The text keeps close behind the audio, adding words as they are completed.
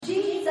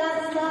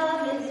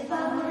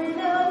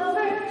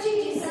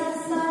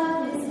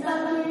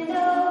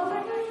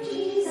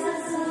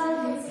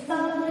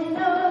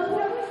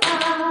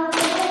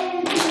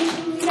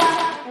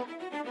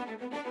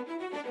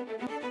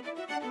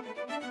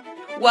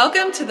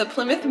Welcome to the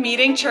Plymouth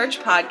Meeting Church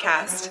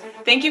podcast.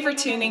 Thank you for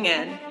tuning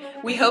in.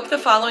 We hope the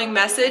following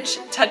message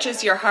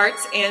touches your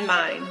hearts and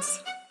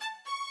minds.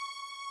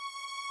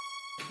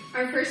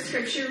 Our first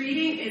scripture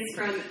reading is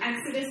from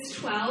Exodus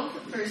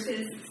 12,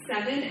 verses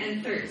 7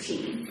 and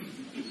 13.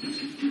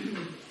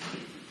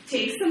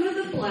 Take some of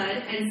the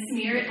blood and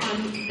smear it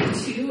on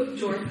the two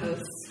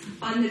doorposts,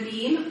 on the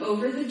beam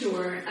over the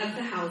door of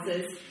the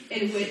houses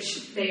in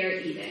which they are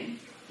eating.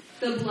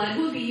 The blood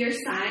will be your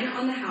sign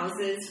on the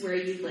houses where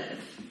you live.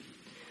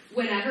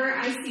 Whenever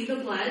I see the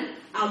blood,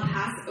 I'll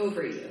pass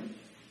over you.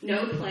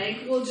 No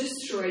plague will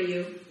destroy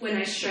you when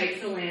I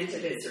strike the land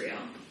of Israel.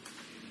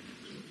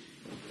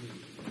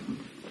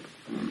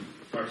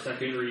 Our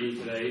second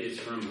reading today is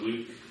from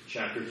Luke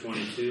chapter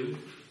 22,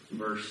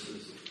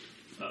 verses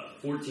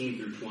 14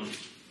 through 20.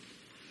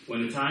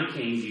 When the time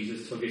came,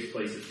 Jesus took his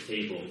place at the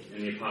table,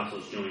 and the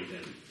apostles joined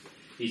him.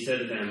 He said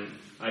to them,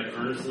 I've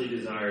earnestly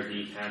desired to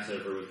eat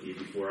Passover with you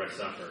before I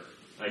suffer.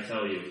 I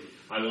tell you,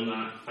 I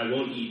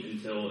won't eat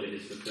until it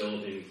is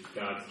fulfilled in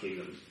God's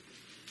kingdom.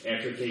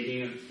 After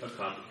taking a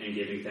cup and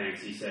giving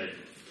thanks, he said,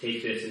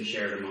 take this and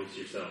share it amongst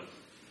yourselves.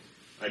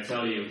 I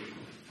tell you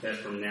that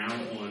from now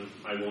on,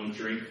 I won't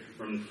drink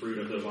from the fruit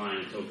of the vine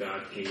until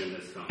God's kingdom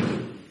has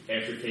come.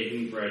 After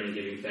taking bread and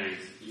giving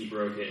thanks, he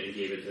broke it and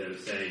gave it to them,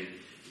 saying,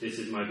 this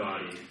is my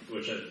body,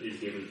 which is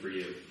given for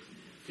you.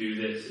 Do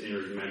this in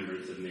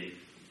remembrance of me.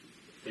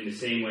 In the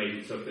same way,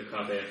 he took the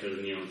cup after the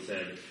meal and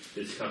said,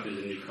 this cup is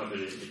a new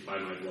covenant by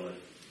my blood,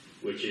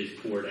 which is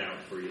poured out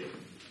for you.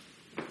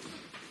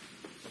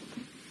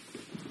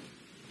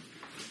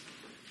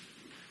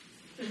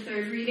 The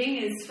third reading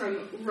is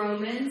from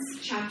Romans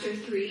chapter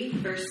 3,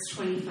 verse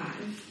 25.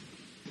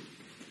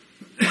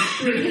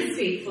 Through his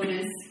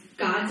faithfulness,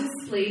 God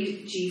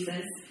displayed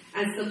Jesus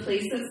as the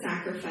place of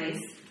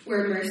sacrifice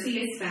where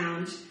mercy is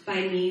found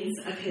by means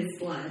of his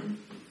blood.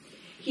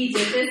 He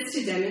did this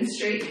to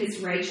demonstrate his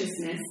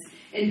righteousness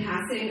in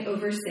passing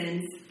over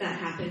sins that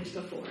happened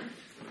before.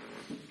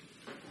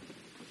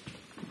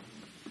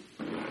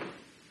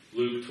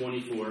 Luke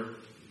 24,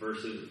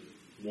 verses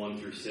 1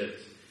 through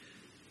 6.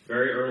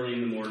 Very early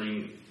in the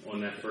morning on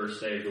that first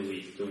day of the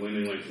week, the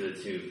women went to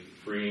the tomb,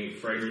 bringing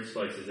fragrant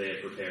spices they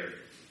had prepared.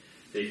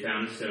 They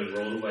found the stone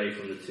rolled away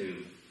from the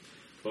tomb.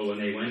 But when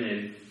they went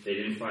in, they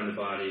didn't find the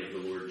body of the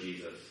Lord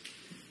Jesus.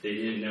 They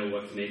didn't know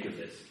what to make of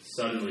this.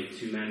 Suddenly,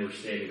 two men were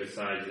standing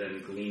beside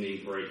them,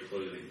 gleaming bright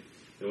clothing.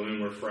 The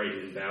women were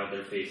frightened and bowed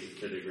their faces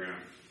toward the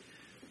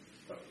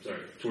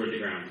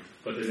ground.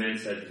 But the men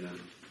said to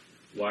them,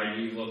 why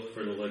do you look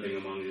for the living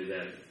among the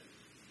dead?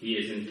 He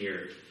isn't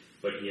here,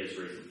 but he has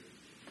risen.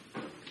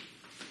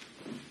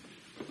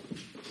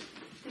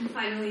 And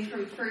finally,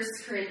 from 1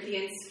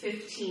 Corinthians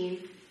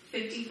 15,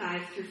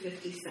 55 through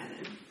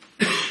 57.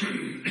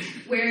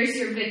 Where is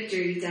your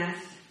victory,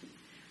 death?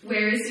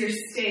 Where is your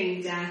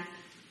sting, death?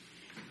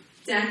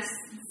 Death's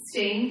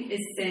sting is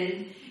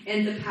sin,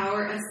 and the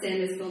power of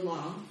sin is the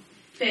law.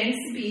 Thanks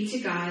be to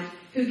God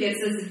who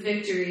gives us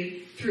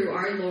victory through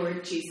our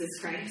Lord Jesus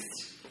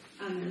Christ.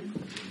 Amen.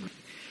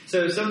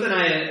 So something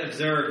I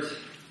observed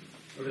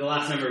over the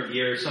last number of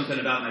years, something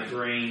about my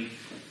brain.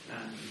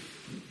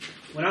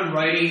 When I'm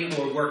writing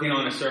or working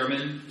on a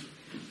sermon,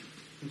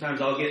 sometimes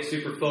I'll get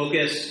super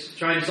focused,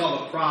 trying to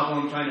solve a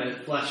problem, trying to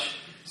flesh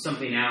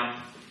something out.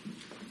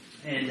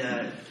 And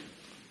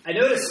I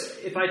notice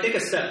if I take a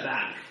step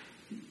back,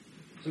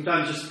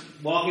 sometimes just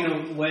walking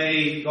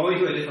away, going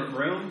to a different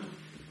room,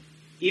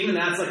 even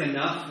that's like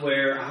enough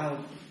where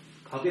I'll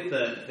get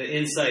the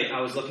insight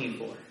I was looking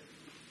for.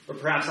 Or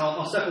perhaps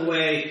I'll step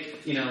away,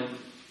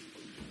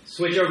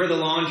 switch over the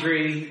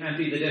laundry,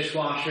 empty the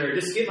dishwasher,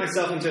 just get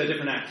myself into a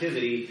different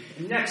activity.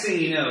 And next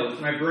thing you know,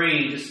 my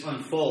brain just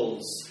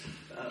unfolds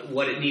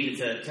what it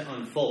needed to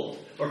unfold.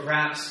 Or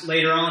perhaps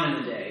later on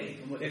in the day,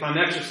 if I'm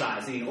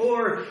exercising,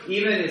 or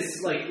even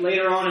it's like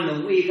later on in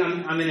the week,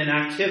 I'm in an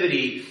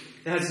activity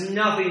that has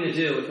nothing to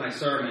do with my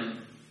sermon.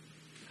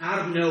 Out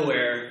of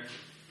nowhere,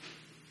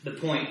 the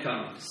point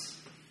comes.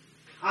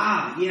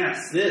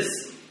 Yes,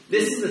 this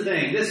is the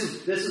thing. This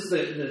is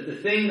the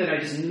thing that I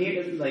just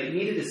needed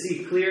to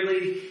see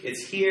clearly.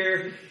 It's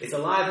here. It's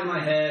alive in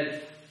my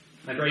head.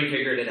 My brain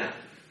figured it out.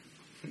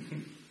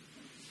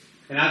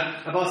 And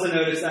I've also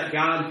noticed that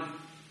God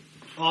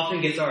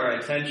often gets our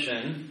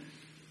attention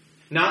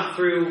not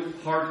through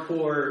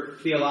hardcore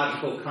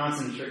theological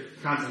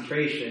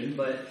concentration,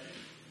 but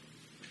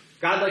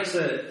God likes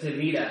to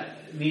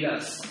meet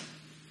us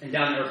in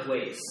down-to-earth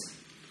ways.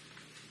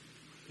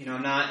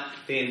 I'm not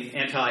being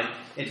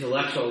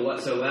anti-intellectual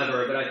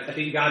whatsoever, but I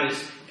think God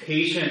is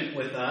patient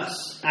with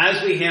us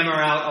as we hammer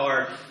out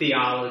our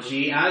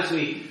theology, as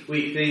we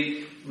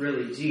think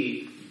really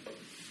deep.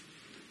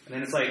 And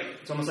then it's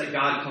almost like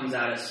God comes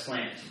at us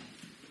slant.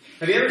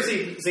 Have you ever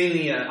seen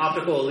the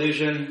optical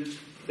illusion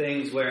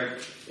things where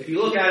if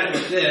you look at it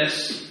like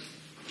this,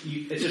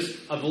 it's just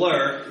a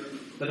blur,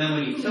 but then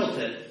when you tilt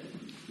it,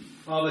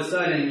 all of a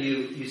sudden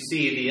you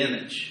see the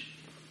image.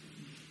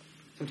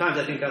 Sometimes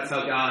I think that's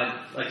how God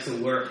likes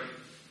to work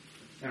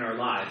in our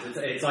lives.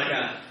 It's like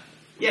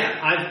Yeah,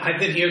 I've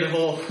been here the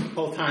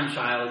whole time,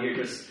 child.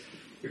 You're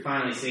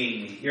finally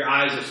seeing me. Your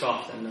eyes are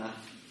soft enough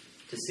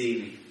to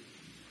see me.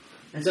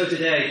 And so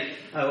today,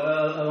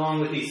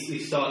 along with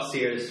these thoughts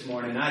here this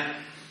morning, I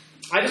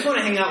just want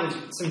to hang out with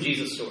some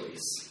Jesus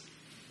stories.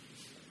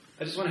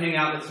 We'll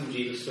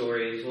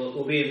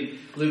be in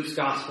Luke's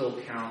Gospel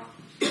account.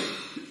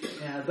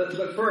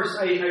 But first,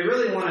 I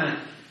really want to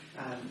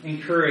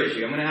encourage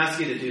you. I'm going to ask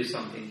you to do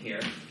something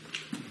here.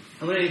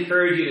 I'm going to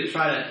encourage you to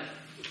try to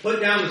put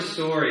down the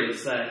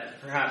stories that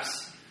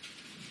perhaps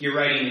you're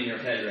writing in your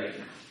head right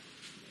now.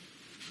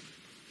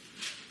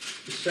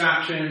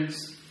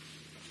 Distractions,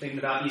 thinking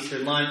about Easter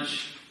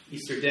lunch,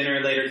 Easter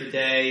dinner later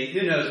today.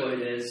 Who knows what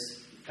it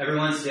is?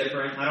 Everyone's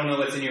different. I don't know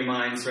what's in your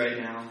minds right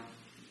now.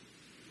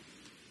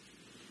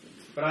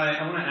 But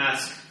I want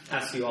to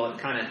ask you all to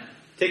kind of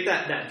take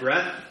that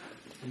breath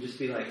and just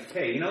be like,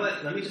 hey, you know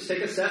what? Let me just take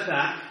a step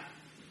back.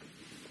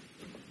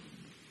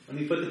 Let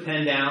me put the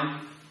pen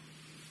down.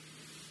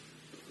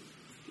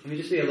 Let me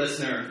just be a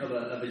listener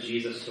of a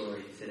Jesus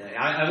story today.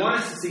 I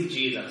want us to see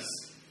Jesus.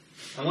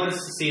 I want us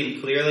to see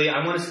him clearly.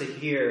 I want us to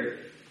hear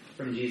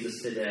from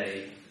Jesus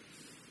today.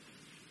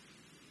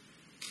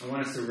 I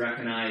want us to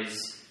recognize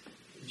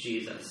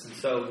Jesus. And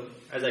so,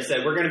 as I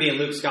said, we're going to be in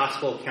Luke's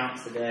Gospel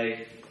account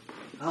today.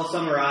 I'll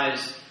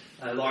summarize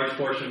large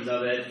portions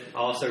of it.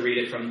 I'll also read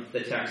it from the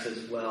text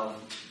as well.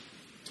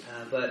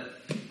 But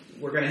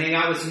we're going to hang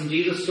out with some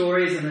Jesus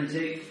stories and then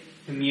take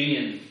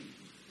communion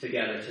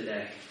together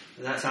today.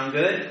 Does that sound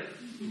good?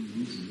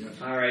 Mm-hmm.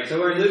 Yes. All right, so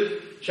we're in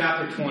Luke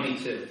chapter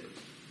 22.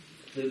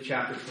 Luke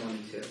chapter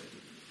 22.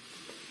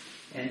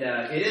 And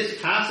it is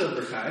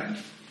Passover time,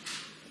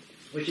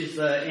 which is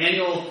the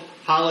annual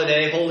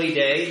holiday, holy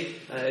day,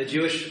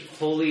 Jewish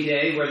holy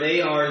day, where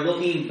they are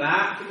looking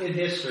back in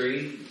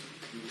history.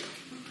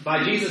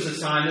 By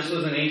Jesus' time, this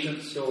was an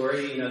ancient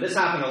story. This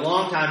happened a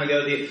long time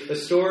ago. The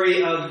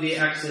story of the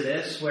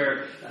Exodus,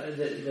 where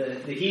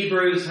the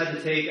Hebrews had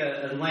to take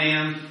a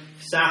lamb,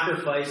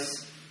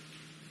 sacrifice.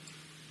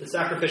 The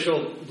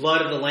sacrificial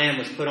blood of the lamb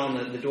was put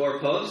on the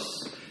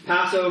doorposts.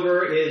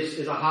 Passover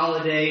is a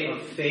holiday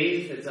of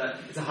faith. It's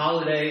a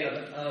holiday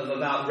of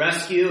about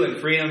rescue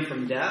and freedom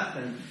from death.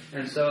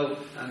 And so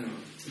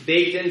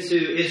baked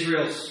into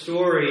Israel's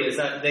story is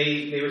that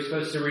they were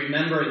supposed to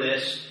remember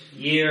this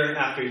year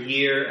after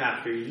year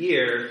after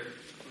year.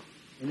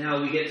 And now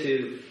we get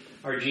to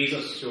our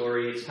Jesus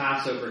story. It's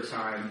Passover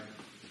time.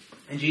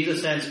 And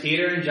Jesus sends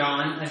Peter and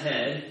John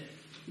ahead.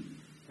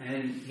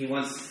 And he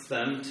wants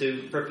them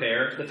to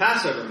prepare the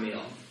Passover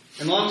meal.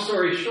 And long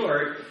story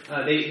short,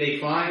 they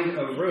find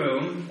a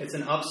room. It's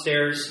an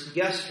upstairs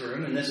guest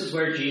room. And this is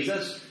where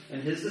Jesus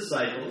and his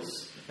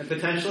disciples, and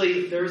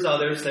potentially there's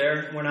others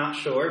there, we're not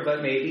sure,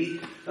 but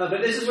maybe.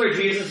 But this is where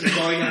Jesus is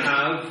going to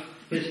have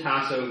his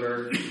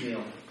Passover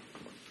meal.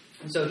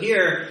 And so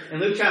here,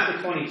 in Luke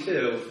chapter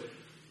 22,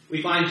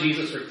 we find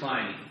Jesus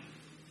reclining.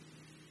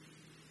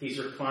 He's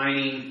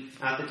reclining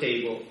at the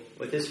table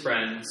with his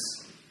friends,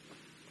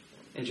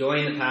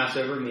 enjoying the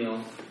Passover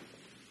meal.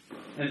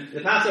 And the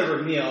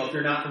Passover meal, if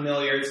you're not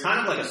familiar, it's kind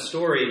of like a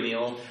story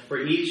meal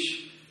where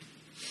each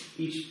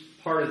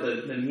part of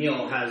the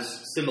meal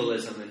has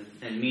symbolism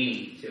and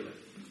meaning to it.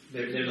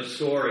 There's a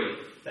story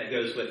that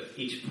goes with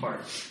each part.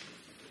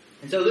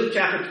 And so Luke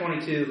chapter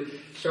 22,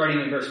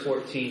 starting in verse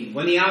 14.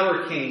 When the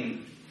hour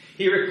came,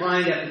 he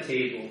reclined at the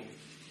table,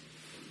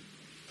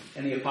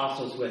 and the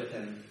apostles with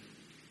him.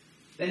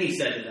 Then he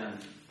said to them,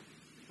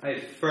 I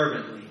have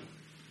fervently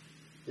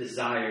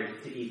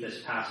desired to eat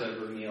this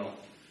Passover meal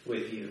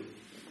with you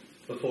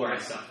before I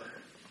suffer.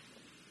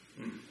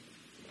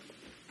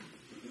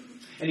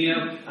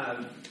 And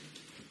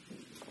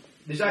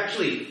there's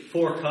actually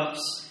 4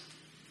 cups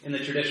in the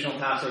traditional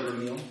Passover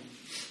meal.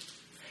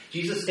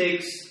 Jesus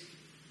takes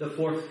the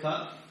 4th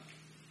cup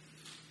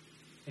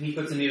and he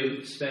puts a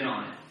new spin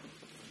on it.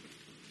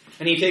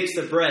 And he takes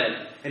the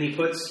bread and he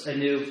puts a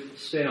new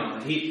spin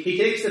on it. He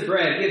takes the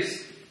bread,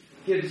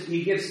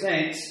 he gives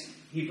thanks,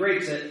 he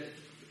breaks it,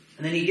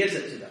 and then he gives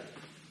it to them.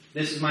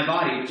 This is my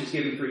body, which is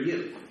given for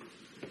you.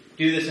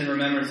 Do this in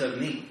remembrance of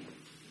me.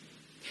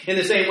 In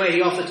the same way,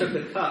 he also took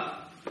the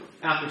cup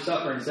after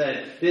supper and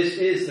said, this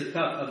is the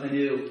cup of the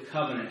new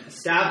covenant,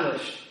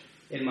 established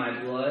in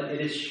my blood.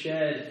 It is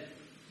shed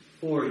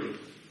for you.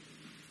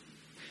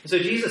 So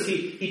Jesus,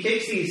 he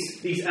takes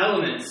these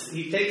elements,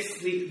 he takes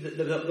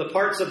the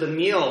parts of the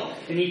meal,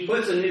 and he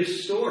puts a new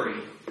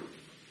story.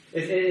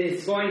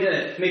 It's going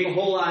to make a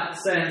whole lot of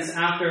sense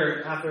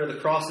after the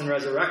cross and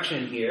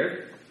resurrection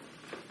here.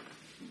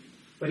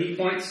 But he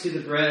points to the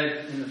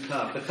bread and the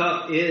cup. The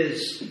cup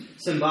is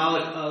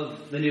symbolic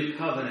of the new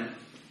covenant.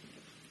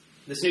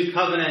 This new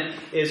covenant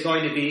is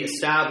going to be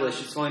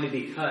established. It's going to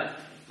be cut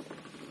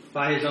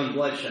by his own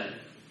bloodshed.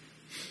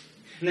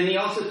 And then he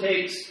also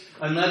takes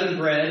unleavened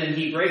bread and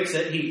he breaks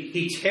it.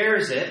 He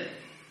tears it.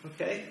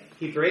 Okay?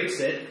 He breaks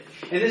it.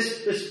 And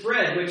this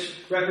bread, which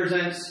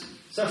represents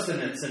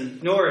sustenance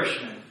and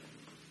nourishment,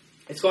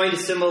 it's going to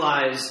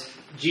symbolize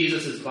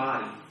Jesus'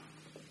 body.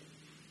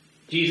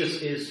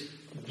 Jesus is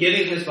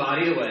giving his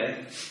body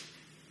away.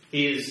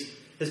 He is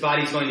His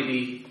body's going to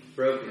be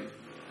broken.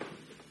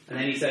 And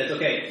then he says,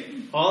 okay,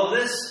 all of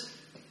this,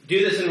 do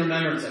this in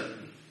remembrance of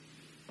me.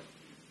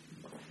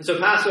 And so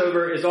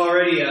Passover is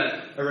already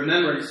a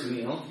remembrance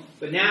meal,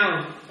 but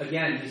now,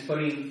 again, he's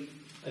putting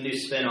a new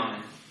spin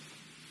on it.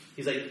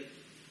 He's like,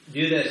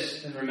 do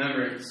this in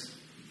remembrance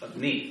of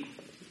me.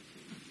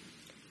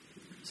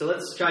 So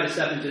let's try to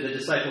step into the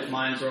disciples'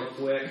 minds real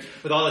quick.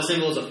 With all the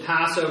symbols of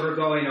Passover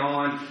going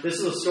on, this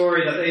is a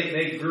story that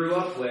they grew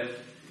up with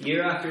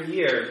year after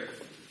year.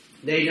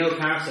 They know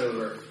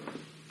Passover.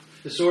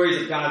 The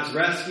stories of God's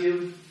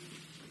rescue,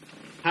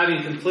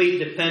 having complete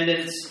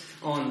dependence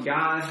on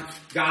God.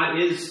 God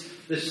is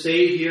the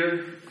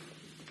Savior,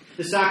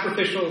 the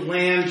sacrificial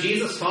lamb.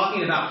 Jesus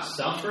talking about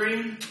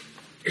suffering,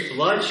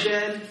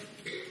 bloodshed,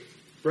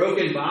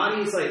 broken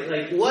bodies.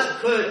 Like what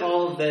could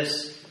all of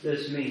this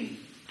mean?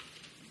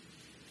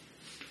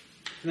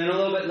 And then a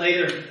little bit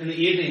later in the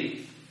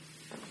evening,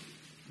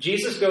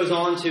 Jesus goes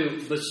on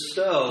to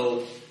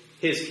bestow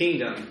his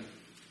kingdom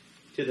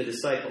to the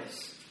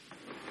disciples.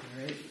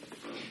 All right?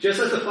 Just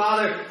as the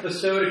Father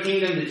bestowed a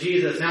kingdom to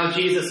Jesus, now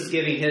Jesus is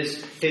giving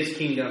his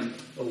kingdom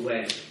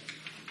away.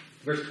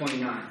 Verse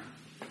 29.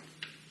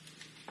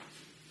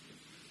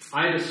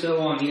 I bestow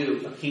on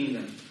you a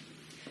kingdom,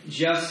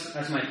 just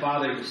as my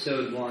Father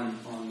bestowed one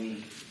on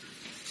me,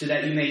 so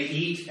that you may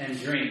eat and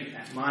drink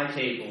at my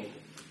table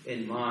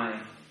in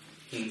my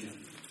kingdom.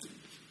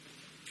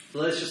 So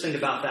let's just think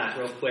about that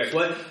real quick.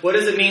 What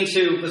does it mean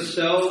to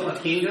bestow a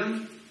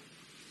kingdom?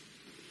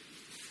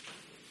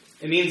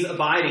 It means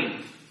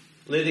abiding,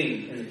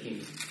 living in the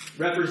kingdom,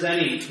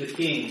 representing the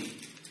king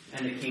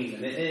and the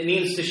kingdom. It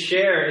means to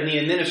share in the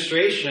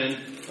administration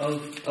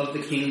of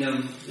the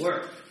kingdom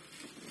work.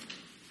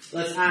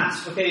 Let's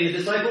ask, okay, in the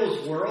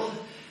disciples' world,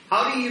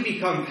 how do you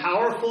become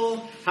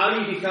powerful? How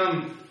do you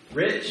become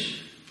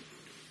rich?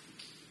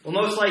 Well,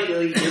 most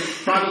likely you're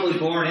probably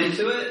born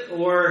into it,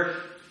 or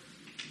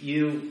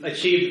you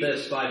achieved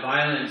this by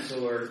violence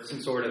or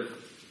some sort of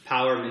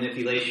power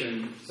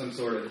manipulation, some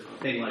sort of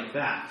thing like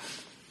that.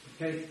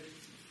 Okay?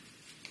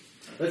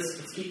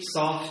 Let's keep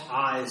soft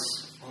eyes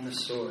on the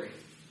story.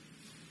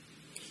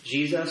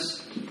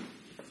 Jesus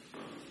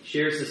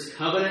shares this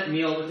covenant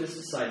meal with his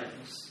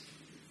disciples,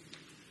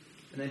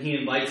 and then he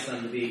invites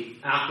them to be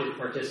active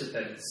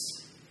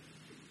participants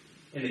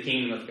in the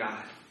kingdom of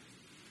God.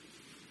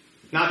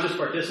 Not just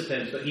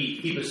participants, but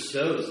he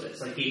bestows this,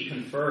 like he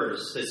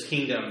confers this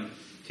kingdom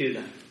to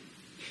them.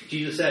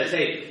 Jesus says,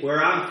 hey,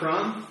 where I'm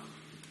from,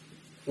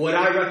 what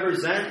I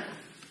represent,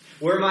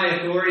 where my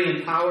authority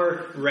and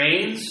power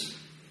reigns,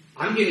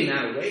 I'm giving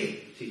that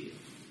away to you.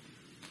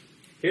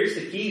 Here's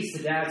the keys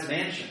to Dad's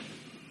mansion.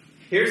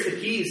 Here's the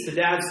keys to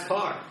Dad's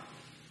car.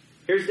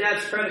 Here's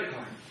Dad's credit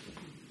card.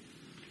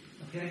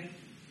 Okay?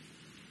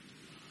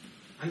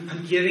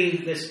 I'm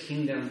giving this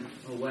kingdom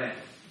away.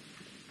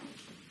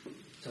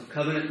 So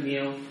covenant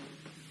meal,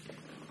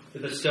 the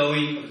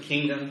bestowing of a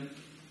kingdom.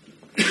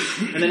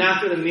 And then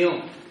after the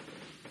meal,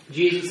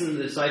 Jesus and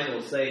the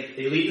disciples, they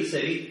leave the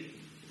city,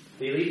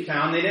 they leave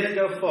town. They didn't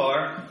go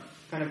far,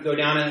 kind of go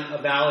down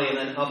a valley and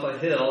then up a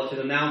hill to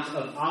the Mount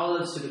of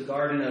Olives, to the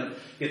Garden of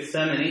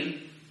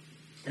Gethsemane.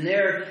 And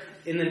there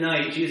in the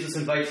night, Jesus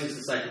invites his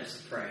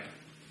disciples to pray.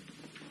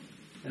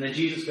 And then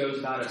Jesus goes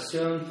about a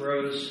stone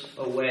throws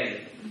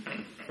away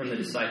from the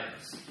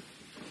disciples.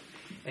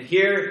 And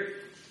here,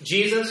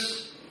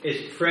 Jesus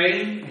is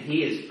praying, and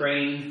he is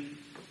praying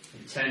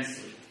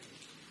intensely.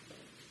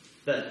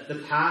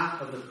 The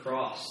path of the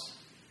cross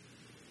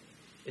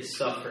is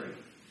suffering.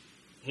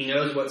 He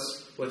knows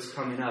what's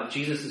coming up.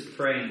 Jesus is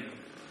praying.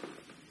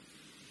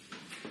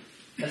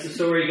 As the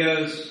story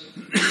goes,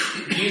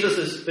 Jesus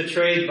is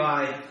betrayed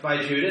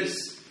by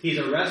Judas. He's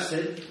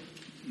arrested.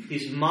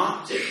 He's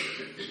mocked.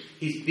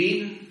 He's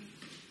beaten.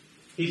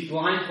 He's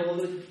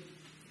blindfolded.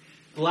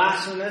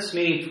 Blasphemous,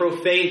 meaning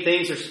profane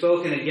things are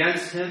spoken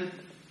against him.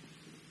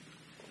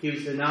 He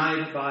was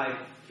denied by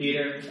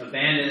Peter,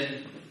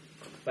 abandoned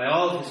by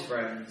all of his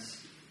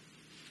friends.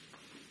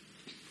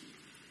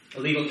 A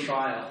legal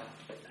trial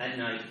at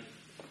night.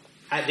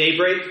 At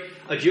daybreak,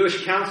 a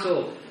Jewish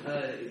council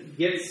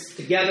gets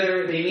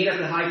together. They meet at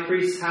the high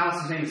priest's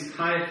house. His name is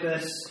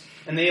Caiaphas,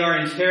 and they are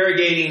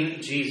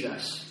interrogating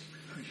Jesus.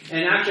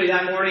 And actually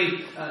that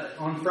morning,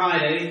 on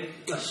Friday,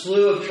 a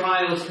slew of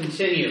trials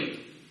continue.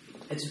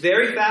 It's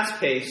very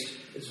fast-paced.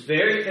 It's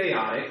very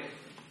chaotic.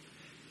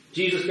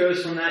 Jesus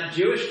goes from that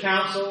Jewish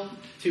council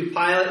to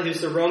Pilate,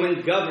 who's the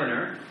Roman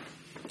governor,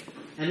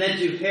 and then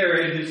to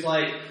Herod, who's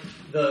like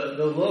the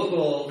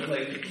local,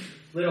 like,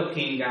 little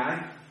king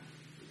guy,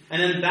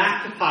 and then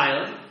back to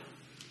Pilate.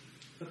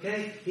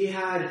 Okay? He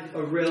had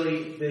a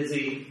really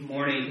busy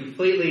morning.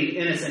 Completely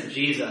innocent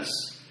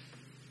Jesus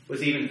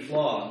was even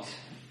flogged.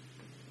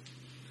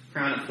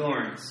 Crown of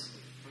thorns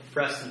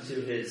pressed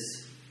into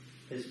his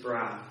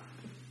brow.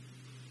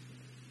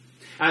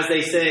 As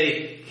they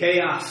say,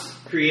 chaos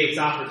creates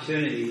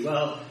opportunity.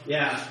 Well,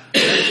 yeah,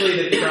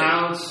 eventually the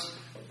crowds,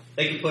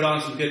 they can put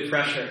on some good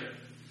pressure.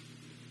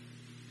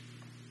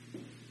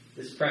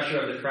 This pressure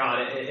of the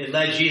crowd, it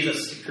led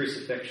Jesus to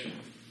crucifixion.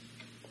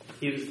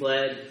 He was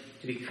led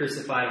to be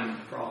crucified on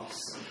the cross.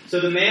 So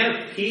the man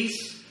of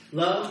peace,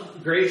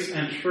 love, grace,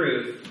 and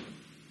truth,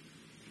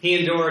 he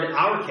endured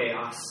our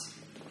chaos,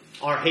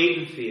 our hate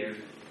and fear.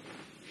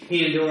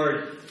 He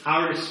endured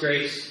our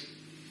disgrace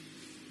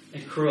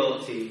and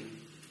cruelty.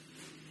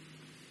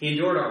 He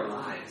endured our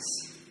lives.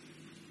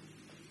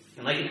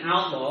 And like an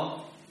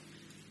outlaw,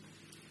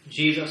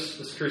 Jesus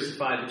was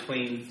crucified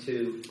between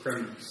two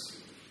criminals.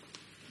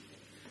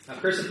 Now,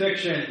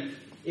 crucifixion,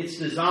 it's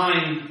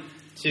designed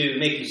to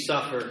make you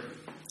suffer.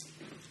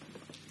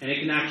 And it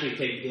can actually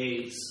take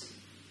days.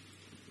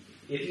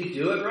 If you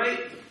do it right,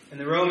 and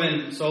the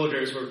Roman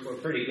soldiers were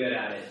pretty good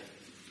at it.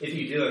 If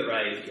you do it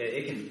right,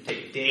 it can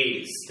take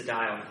days to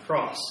die on the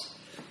cross.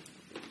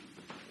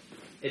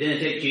 It didn't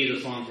take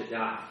Jesus long to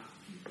die.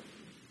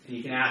 And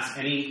you can ask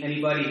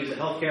anybody who's a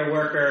healthcare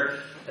worker,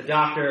 a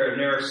doctor, a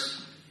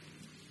nurse,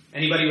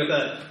 anybody with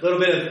a little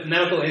bit of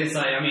medical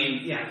insight. I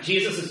mean, yeah,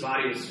 Jesus'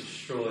 body was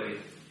destroyed.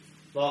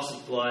 Loss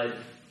of blood.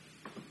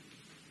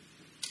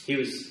 He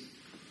was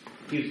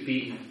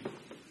beaten.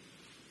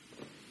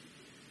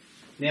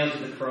 Nailed to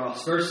the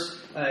cross.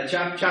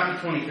 Chapter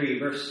 23,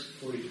 verse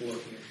 44 here.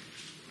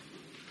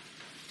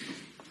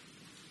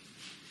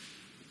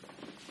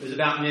 It was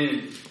about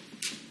noon,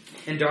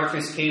 and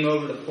darkness came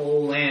over the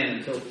whole land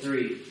until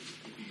 3,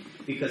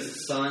 because the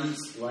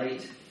sun's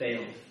light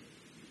failed.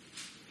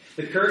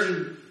 The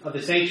curtain of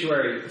the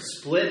sanctuary was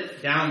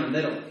split down the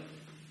middle.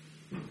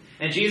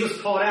 And Jesus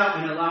called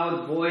out in a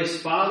loud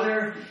voice,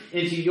 "Father,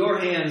 into your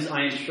hands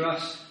I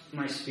entrust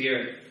my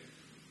spirit."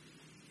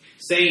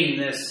 Saying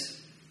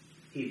this,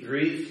 he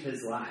breathed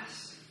his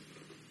last.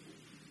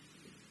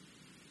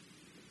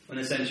 When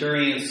the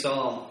centurion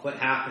saw what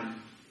happened,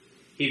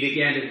 he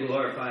began to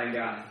glorify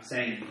God,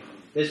 saying,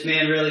 "This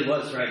man really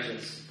was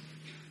righteous."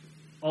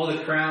 All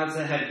the crowds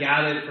that had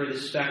gathered for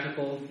this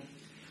spectacle,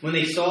 when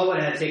they saw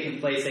what had taken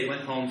place, they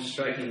went home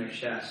striking their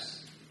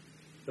chests.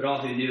 But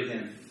all who knew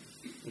him,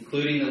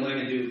 including the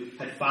women who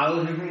had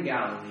followed him from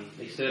Galilee,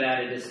 they stood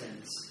at a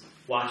distance,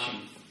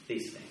 watching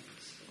these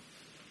things.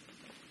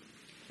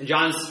 In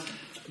John's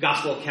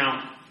Gospel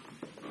account,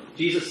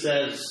 Jesus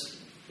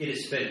says, "It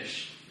is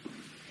finished."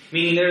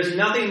 Meaning there is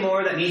nothing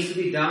more that needs to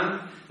be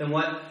done than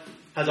what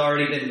has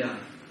already been done.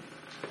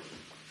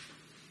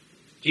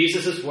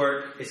 Jesus'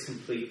 work is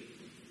complete.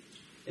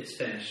 It's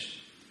finished.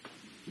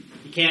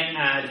 You can't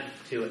add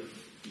to it.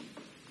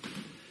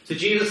 So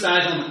Jesus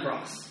dies on the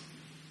cross.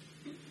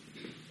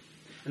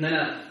 And then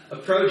a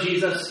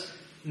pro-Jesus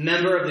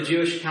member of the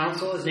Jewish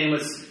council, his name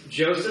was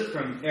Joseph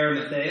from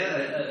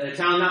Arimathea, a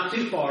town not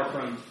too far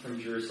from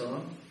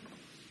Jerusalem.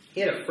 He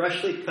had a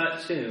freshly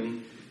cut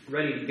tomb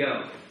ready to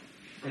go.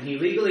 And he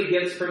legally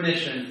gets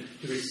permission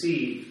to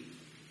receive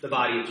the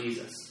body of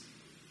Jesus.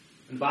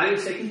 And the body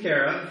was taken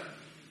care of.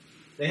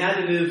 They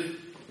had to move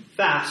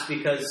fast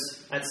because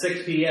at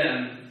 6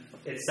 p.m.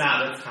 it's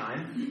Sabbath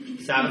time.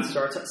 Sabbath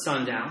starts at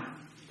sundown.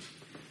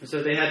 And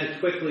so they had to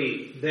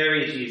quickly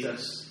bury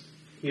Jesus.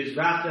 He was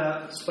wrapped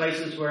up,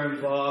 spices were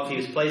involved, he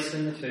was placed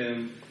in the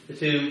tomb. The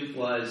tomb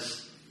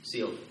was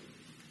sealed.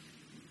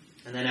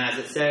 And then as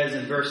it says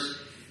in verse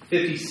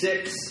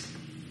 56,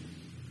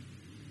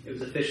 it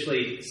was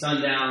officially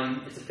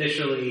sundown, it's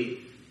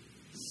officially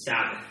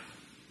Sabbath.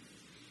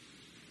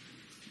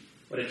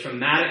 What a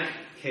traumatic,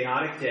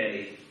 chaotic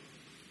day.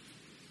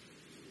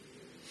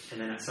 And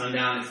then at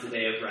sundown, it's the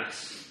day of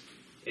rest.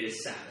 It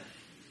is Sabbath.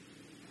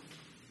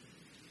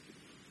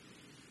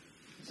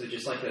 So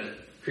just like the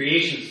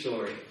creation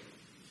story,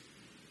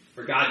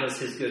 where God does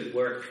his good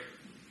work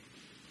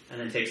and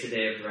then takes a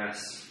day of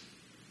rest.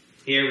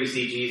 Here we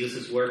see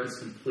Jesus' work is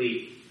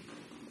complete,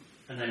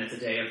 and then it's a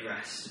day of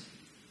rest.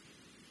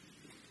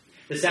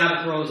 The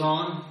Sabbath rolls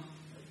on,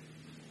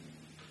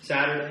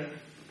 Saturday,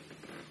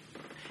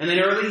 and then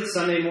early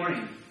Sunday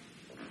morning,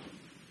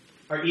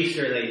 our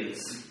Easter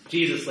ladies,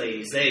 Jesus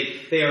ladies,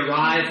 they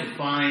arrive to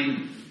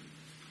find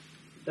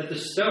that the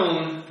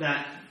stone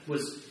that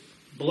was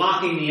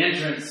blocking the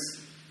entrance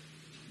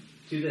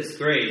to this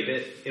grave,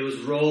 it was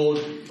rolled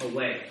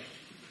away.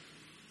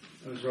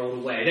 It was rolled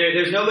away.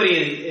 There's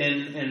nobody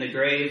in the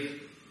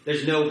grave.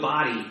 There's no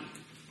body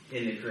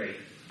in the grave.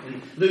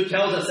 And Luke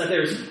tells us that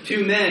there's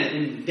 2 men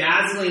in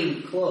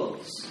dazzling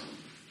clothes.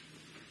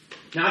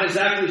 Not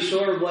exactly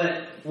sure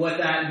what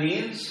that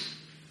means,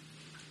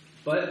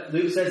 but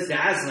Luke says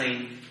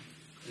dazzling,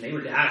 and they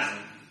were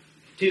dazzling.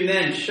 2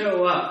 men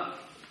show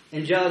up,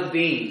 angelic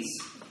beings,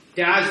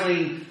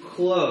 dazzling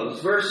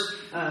clothes. Verse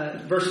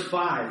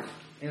 5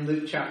 in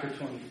Luke chapter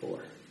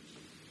 24.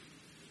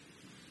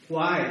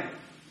 "Why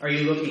are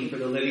you looking for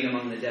the living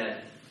among the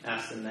dead?"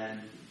 asked the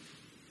men.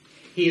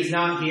 "He is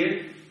not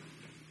here,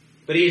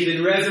 but he has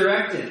been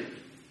resurrected.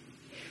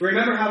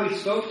 Remember how he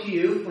spoke to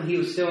you when he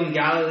was still in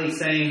Galilee,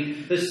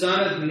 saying, 'The Son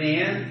of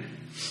Man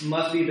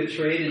must be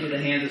betrayed into the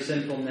hands of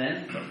sinful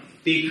men,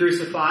 be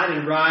crucified,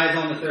 and rise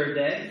on the 3rd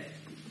day.'"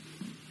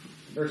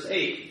 Verse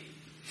 8,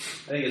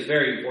 I think is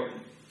very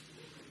important.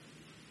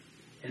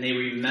 "And they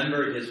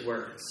remembered his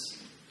words."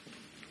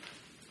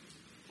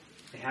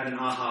 They had an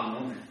aha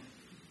moment.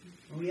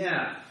 Oh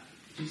yeah,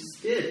 Jesus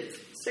did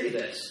say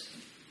this.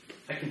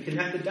 I can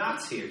connect the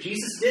dots here.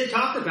 Jesus did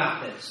talk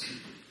about this.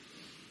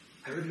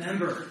 I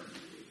remember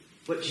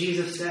what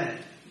Jesus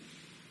said.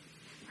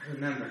 I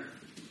remember.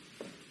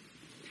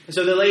 And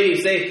so the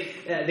ladies, they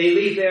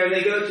leave there and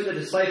they go to the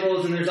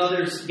disciples, and there's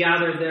others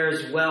gathered there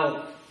as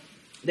well.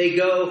 They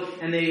go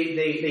and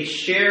they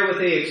share what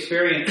they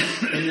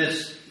experienced in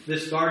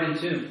this garden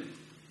tomb.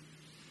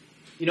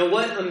 You know,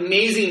 what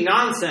amazing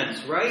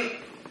nonsense, right?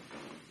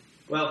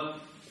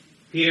 Well,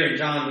 Peter and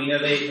John, we know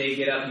they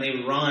get up and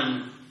they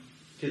run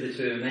to the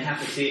tomb. They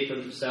have to see it for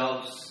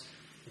themselves.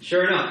 And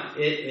sure enough,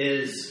 it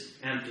is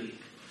empty.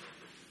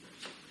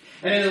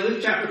 And in Luke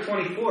chapter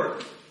 24,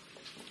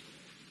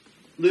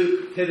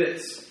 Luke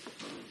pivots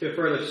to a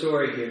further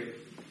story here.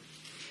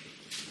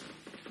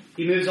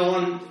 He moves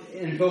on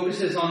and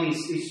focuses on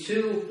these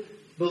two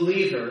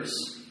believers.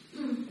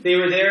 They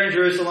were there in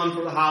Jerusalem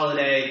for the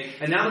holiday,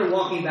 and now they're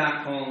walking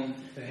back home.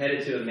 They're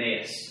headed to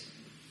Emmaus,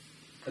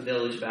 a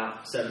village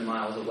about 7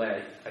 miles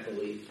away, I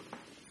believe.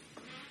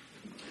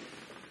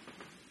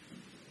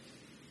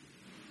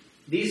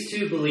 These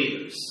two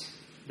believers,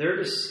 they're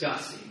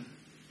discussing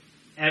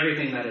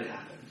everything that had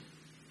happened.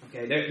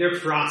 Okay, they're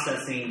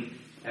processing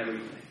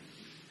everything.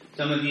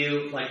 Some of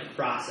you like to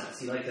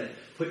process. You like to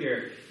put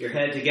your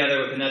head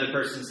together with another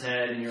person's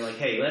head, and you're like,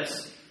 hey,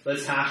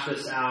 let's hash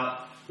this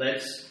out.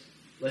 Let's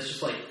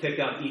just like pick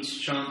up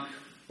each chunk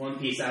one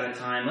piece at a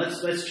time.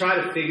 Let's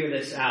try to figure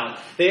this out.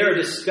 They are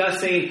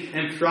discussing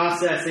and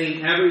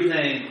processing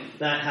everything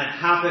that had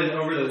happened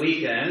over the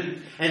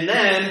weekend. And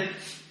then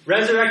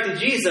resurrected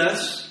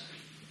Jesus,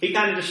 he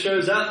kind of just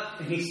shows up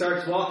and he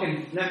starts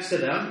walking next to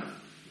them.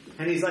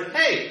 And he's like,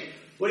 hey,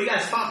 what are you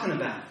guys talking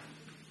about?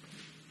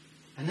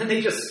 And then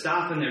they just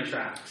stop in their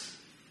tracks.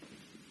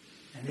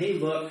 And they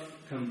look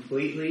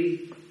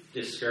completely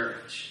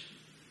discouraged.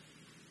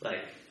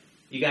 Like,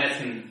 you guys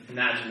can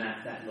imagine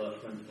that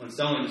look. When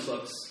someone just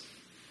looks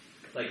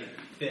like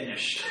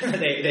finished.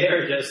 they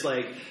are just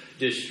like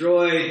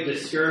destroyed,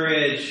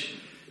 discouraged.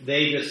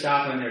 They just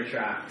stop in their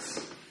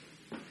tracks.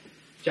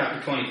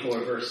 Chapter 24,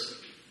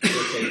 verse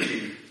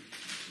 18.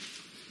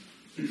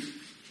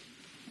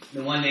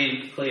 The one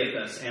named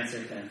Cleopas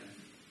answered him,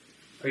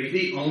 are you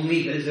the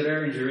only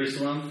visitor in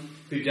Jerusalem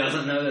who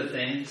doesn't know the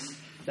things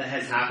that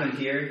has happened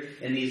here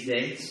in these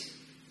days?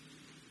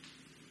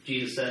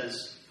 Jesus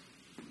says,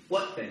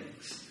 what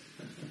things?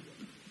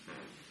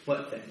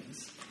 What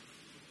things?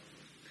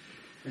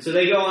 And so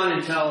they go on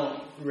and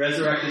tell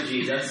resurrected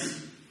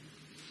Jesus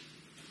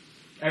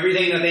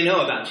everything that they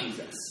know about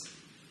Jesus.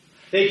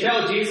 They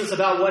tell Jesus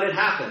about what had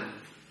happened.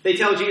 They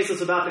tell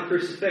Jesus about the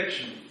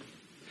crucifixion.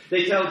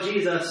 They tell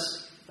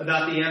Jesus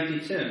about the empty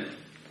tomb.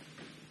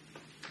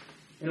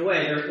 In a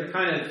way, they're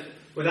kind of,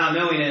 without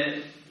knowing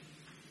it,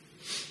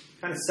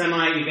 kind of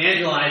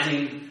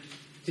semi-evangelizing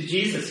to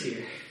Jesus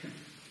here.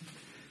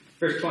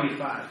 Verse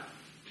 25.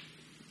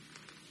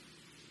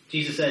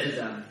 Jesus said to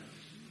them,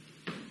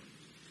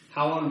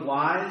 how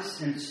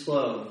unwise and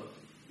slow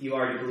you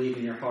are to believe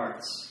in your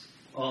hearts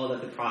all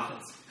that the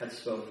prophets had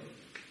spoken.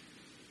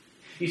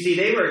 You see,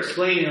 they were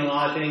explaining a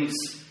lot of things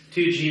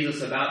to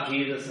Jesus about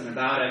Jesus and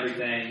about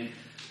everything,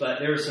 but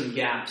there were some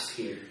gaps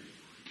here.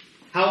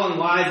 How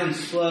unwise and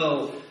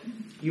slow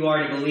you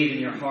are to believe in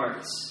your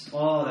hearts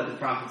all that the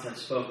prophets have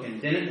spoken.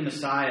 Didn't the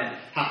Messiah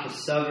have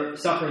to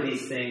suffer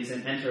these things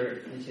and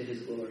enter into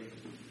his glory?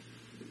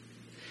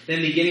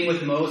 Then beginning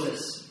with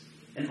Moses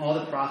and all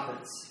the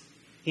prophets,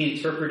 he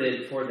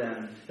interpreted for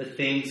them the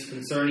things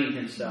concerning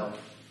himself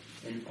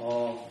in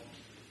all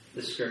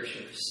the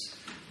scriptures.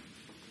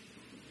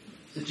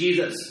 So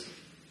Jesus,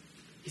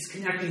 he's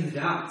connecting the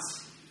dots.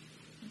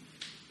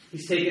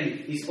 He's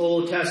taken these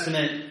Old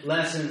Testament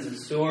lessons and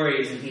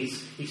stories and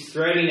he's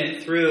threading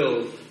it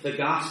through the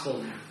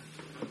gospel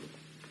now.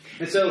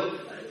 And so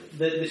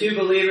the two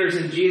believers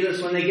in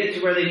Jesus, when they get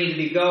to where they need to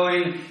be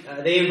going,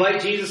 they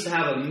invite Jesus to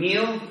have a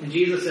meal. And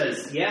Jesus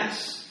says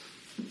yes.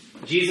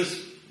 Jesus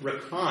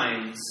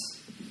reclines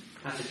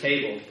at the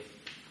table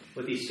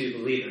with these two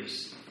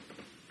believers.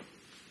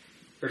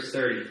 Verse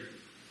 30.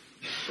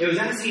 It was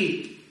as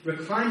he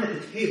reclined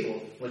at the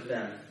table with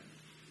them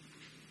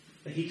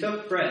that he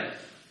took bread.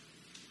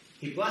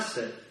 He blessed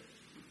it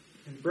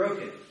and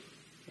broke it,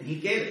 and he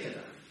gave it to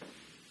them.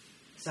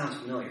 Sounds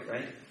familiar,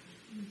 right?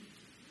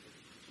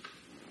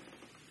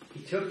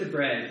 He took the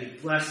bread, he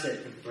blessed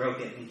it and broke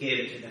it and gave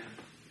it to them.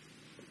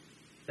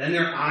 Then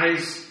their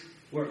eyes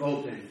were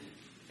opened,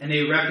 and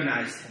they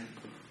recognized him.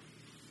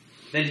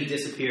 Then he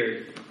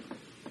disappeared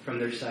from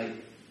their sight.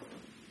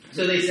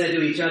 So they said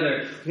to each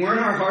other, weren't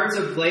our hearts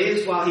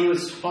ablaze while he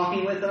was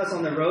talking with us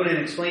on the road and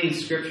explaining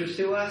scriptures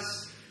to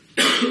us?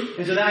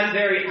 And so that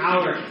very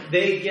hour,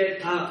 they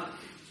get up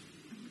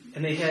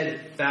and they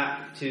head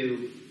back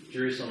to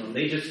Jerusalem.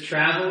 They just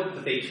traveled,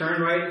 but they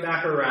turn right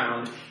back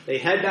around. They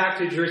head back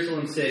to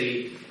Jerusalem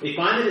city. They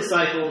find the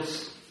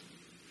disciples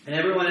and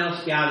everyone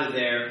else gathered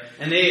there,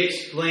 and they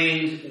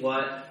explained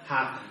what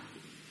happened.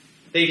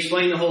 They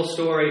explained the whole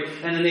story,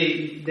 and then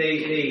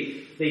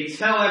they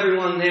tell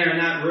everyone there in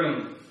that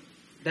room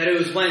that it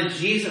was when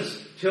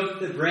Jesus took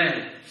the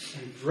bread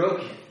and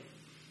broke it.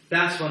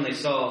 That's when they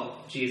saw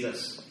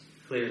Jesus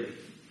clearly.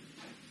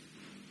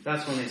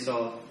 That's when they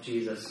saw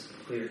Jesus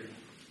clearly.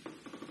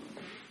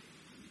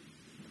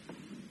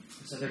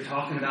 So they're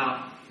talking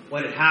about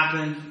what had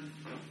happened.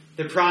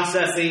 They're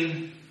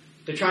processing.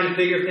 They're trying to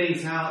figure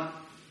things out.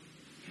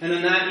 And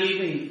then that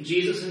evening,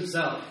 Jesus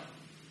himself,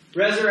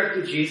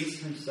 resurrected Jesus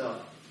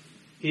himself,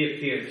 he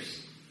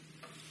appears.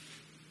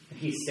 And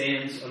he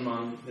stands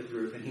among the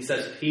group. And he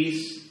says,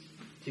 "Peace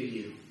to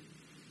you."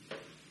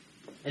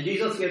 And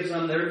Jesus gives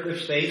them their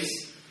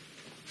space.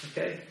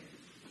 Okay?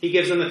 He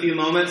gives them a few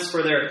moments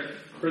for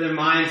their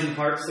minds and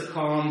hearts to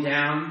calm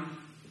down.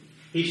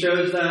 He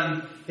shows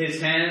them his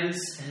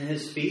hands and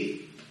his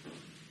feet.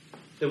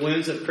 The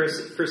wounds of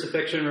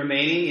crucifixion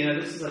remaining.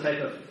 This is a type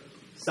of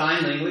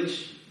sign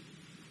language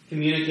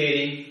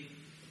communicating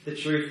the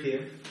truth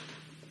here.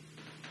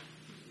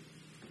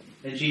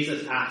 Then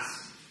Jesus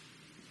asks,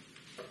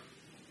 "Do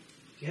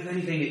you have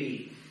anything to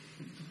eat?"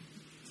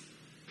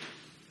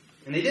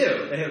 And they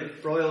do. They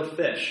have broiled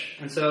fish.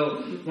 And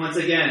so, once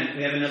again,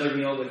 we have another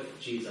meal with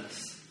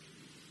Jesus.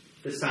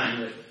 This time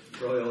with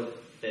broiled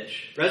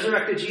fish.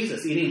 Resurrected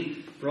Jesus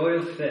eating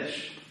broiled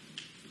fish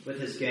with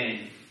his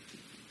gang.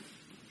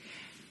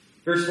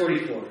 Verse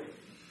 44.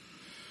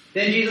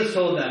 Then Jesus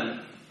told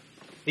them,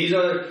 "These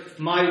are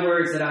my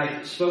words that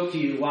I spoke to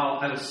you while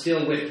I was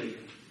still with you.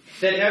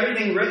 That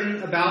everything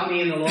written about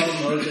me in the law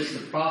of Moses,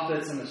 the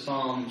prophets, and the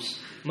Psalms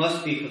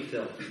must be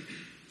fulfilled."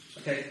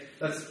 Okay,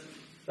 that's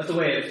a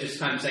way of just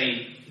kind of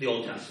saying the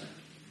Old Testament.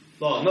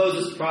 Law of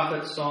Moses,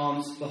 prophets,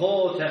 Psalms, the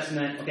whole Old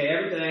Testament. Okay,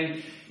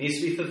 everything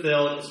needs to be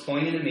fulfilled. It's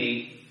pointing to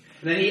me.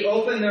 And then he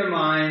opened their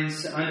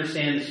minds to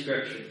understand the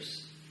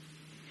Scriptures.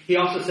 He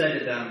also said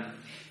to them,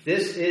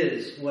 "This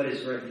is what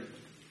is written.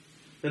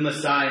 The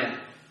Messiah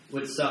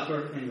would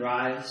suffer and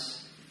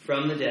rise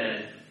from the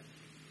dead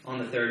on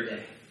the third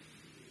day.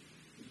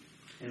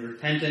 And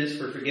repentance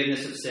for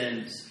forgiveness of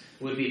sins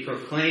would be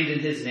proclaimed in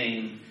his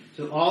name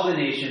to all the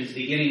nations,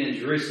 beginning in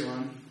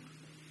Jerusalem.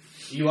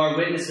 You are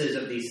witnesses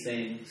of these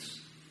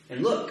things.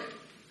 And look,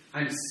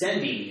 I'm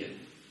sending you.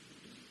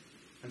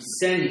 I'm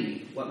sending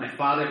you what my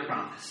Father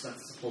promised."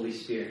 That's the Holy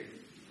Spirit.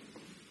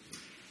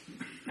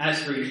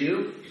 "As for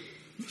you,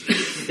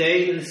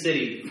 stay in the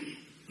city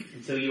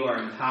until you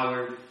are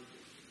empowered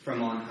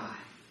from on high."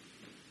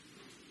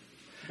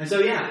 And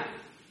so,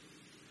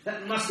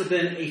 that must have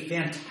been a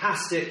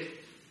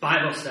fantastic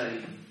Bible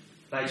study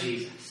by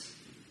Jesus.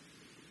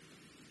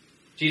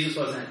 Jesus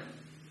wasn't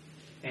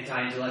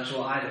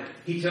anti-intellectual either.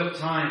 He took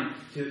time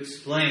to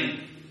explain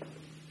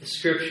the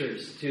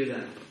Scriptures to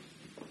them.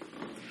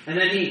 And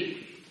then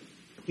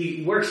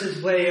he works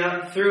his way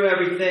up through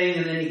everything,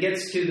 and then he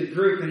gets to the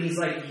group, and he's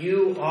like,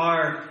 "You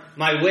are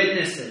my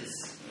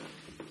witnesses.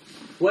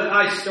 What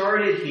I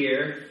started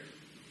here,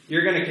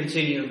 you're going to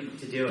continue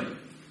to do it.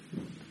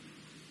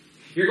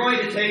 You're going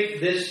to take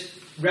this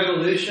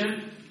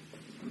revolution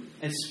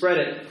and spread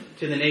it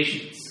to the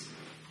nations.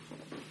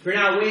 For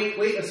now, wait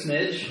a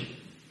smidge.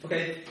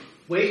 Okay,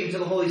 wait until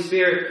the Holy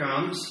Spirit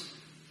comes.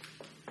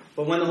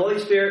 But when the Holy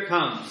Spirit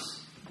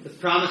comes, the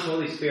promised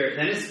Holy Spirit,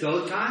 then it's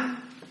go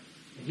time.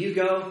 And you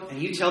go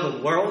and you tell the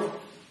world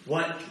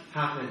what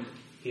happened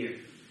here."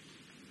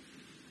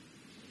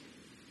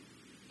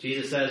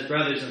 Jesus says,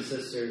 "Brothers and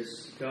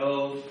sisters,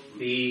 go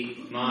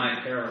be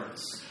my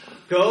heralds.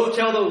 Go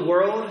tell the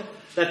world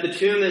that the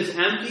tomb is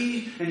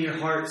empty and your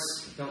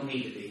hearts don't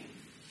need to be."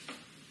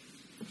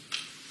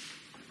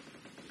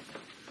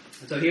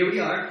 And so here we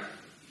are,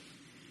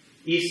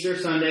 Easter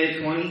Sunday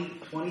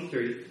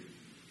 2023.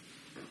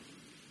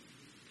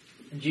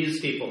 And Jesus'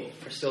 people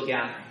are still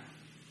gathering.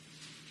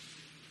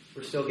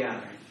 We're still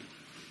gathering.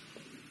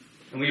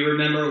 And we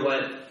remember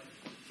what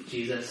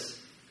Jesus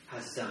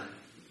has done.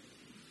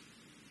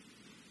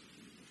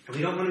 And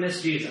we don't want to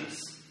miss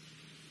Jesus.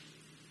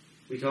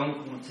 We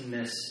don't want to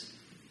miss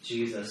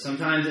Jesus.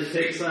 Sometimes it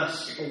takes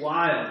us a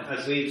while,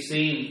 as we've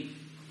seen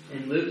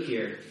in Luke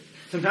here.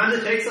 Sometimes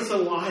it takes us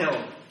a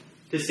while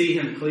to see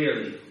him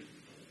clearly.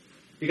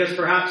 Because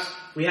perhaps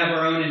we have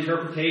our own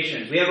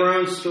interpretations. We have our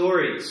own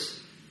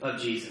stories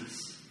of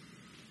Jesus.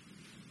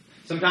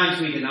 Sometimes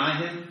we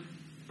deny him.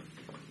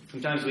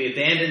 Sometimes we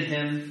abandon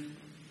him.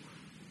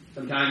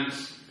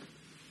 Sometimes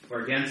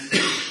we're against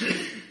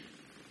him.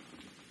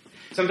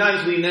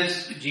 Sometimes we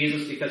miss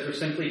Jesus because we're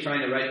simply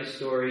trying to write the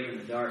story in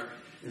the dark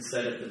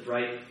instead of the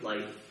bright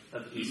light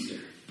of Easter.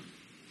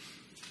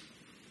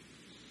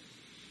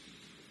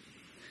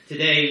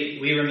 Today,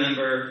 we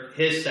remember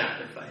his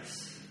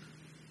sacrifice.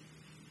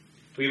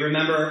 We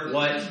remember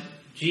what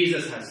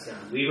Jesus has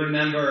done. We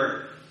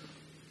remember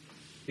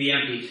the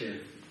empty tomb.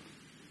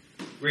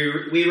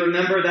 We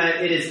remember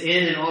that it is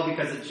in and all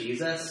because of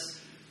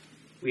Jesus,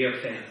 we are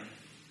family.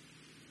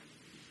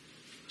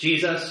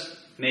 Jesus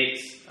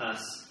makes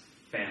us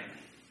family.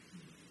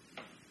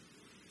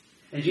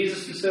 And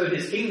Jesus bestowed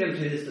his kingdom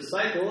to his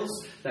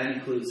disciples. That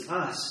includes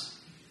us,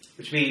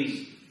 which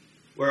means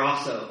we're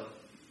also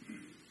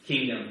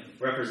kingdom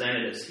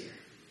representatives here.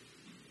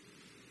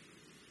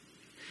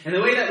 And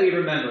the way that we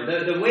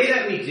remember, the way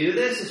that we do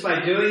this is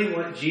by doing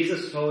what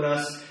Jesus told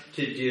us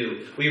to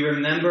do. We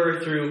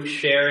remember through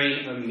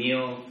sharing a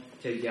meal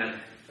together.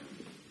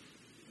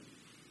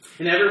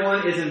 And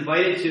everyone is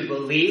invited to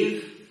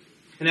believe,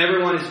 and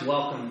everyone is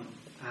welcome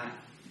at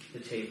the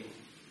table.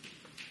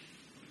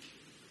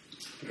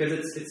 Because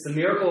it's the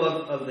miracle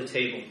of the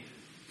table.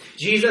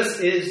 Jesus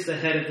is the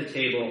head of the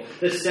table,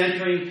 the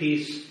centering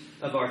piece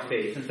of our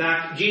faith. In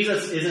fact,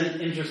 Jesus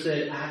isn't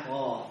interested at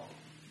all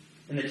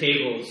in the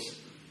tables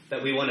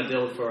that we want to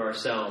build for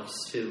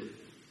ourselves to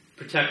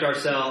protect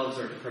ourselves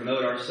or to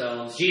promote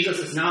ourselves. Jesus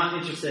is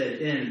not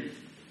interested in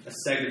a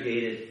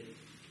segregated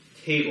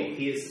table.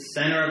 He is the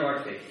center of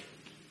our faith.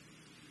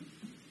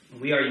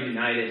 And we are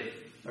united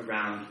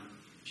around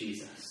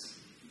Jesus.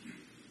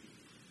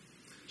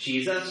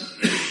 Jesus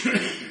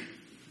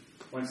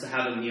wants to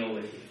have a meal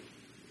with you.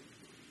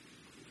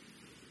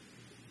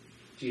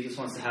 Jesus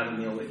wants to have a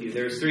meal with you.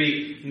 There's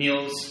 3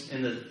 meals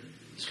in the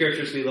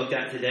scriptures we looked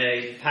at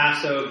today.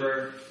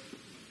 Passover,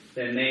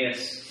 the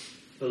Emmaus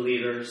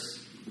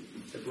believers,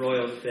 the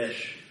broiled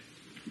fish.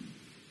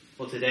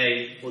 Well,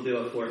 today we'll do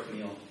a 4th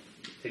meal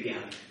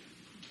together.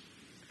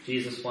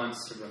 Jesus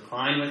wants to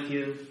recline with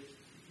you.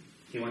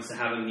 He wants to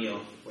have a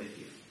meal with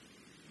you.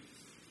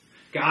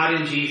 God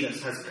in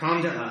Jesus has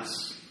come to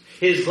us.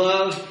 His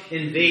love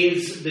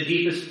invades the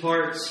deepest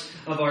parts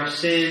of our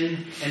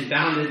sin and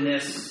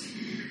boundedness.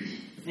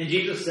 And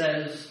Jesus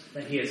says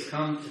that he has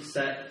come to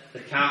set the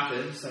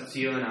captives, that's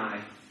you and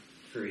I,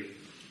 free.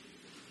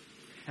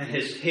 And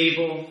his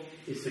table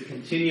is the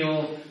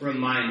continual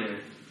reminder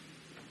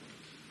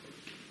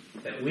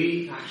that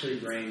we actually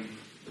bring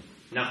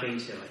nothing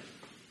to it.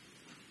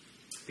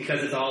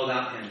 Because it's all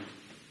about him.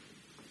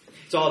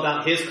 It's all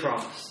about his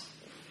cross.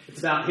 It's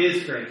about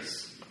his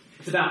grace.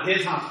 It's about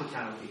his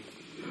hospitality.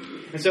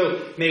 And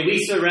so may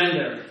we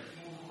surrender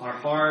our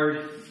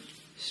hard,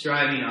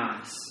 striving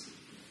eyes.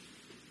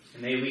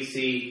 And may we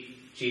see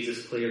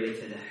Jesus clearly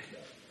today.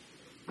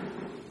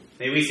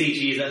 May we see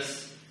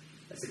Jesus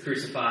as the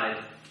crucified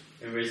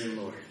and risen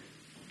Lord.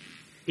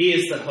 He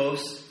is the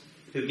host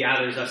who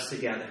gathers us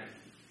together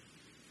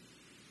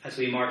as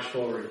we march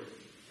forward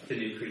to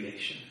new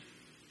creation.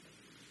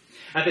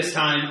 At this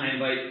time, I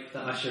invite the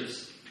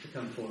ushers to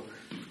come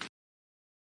forward.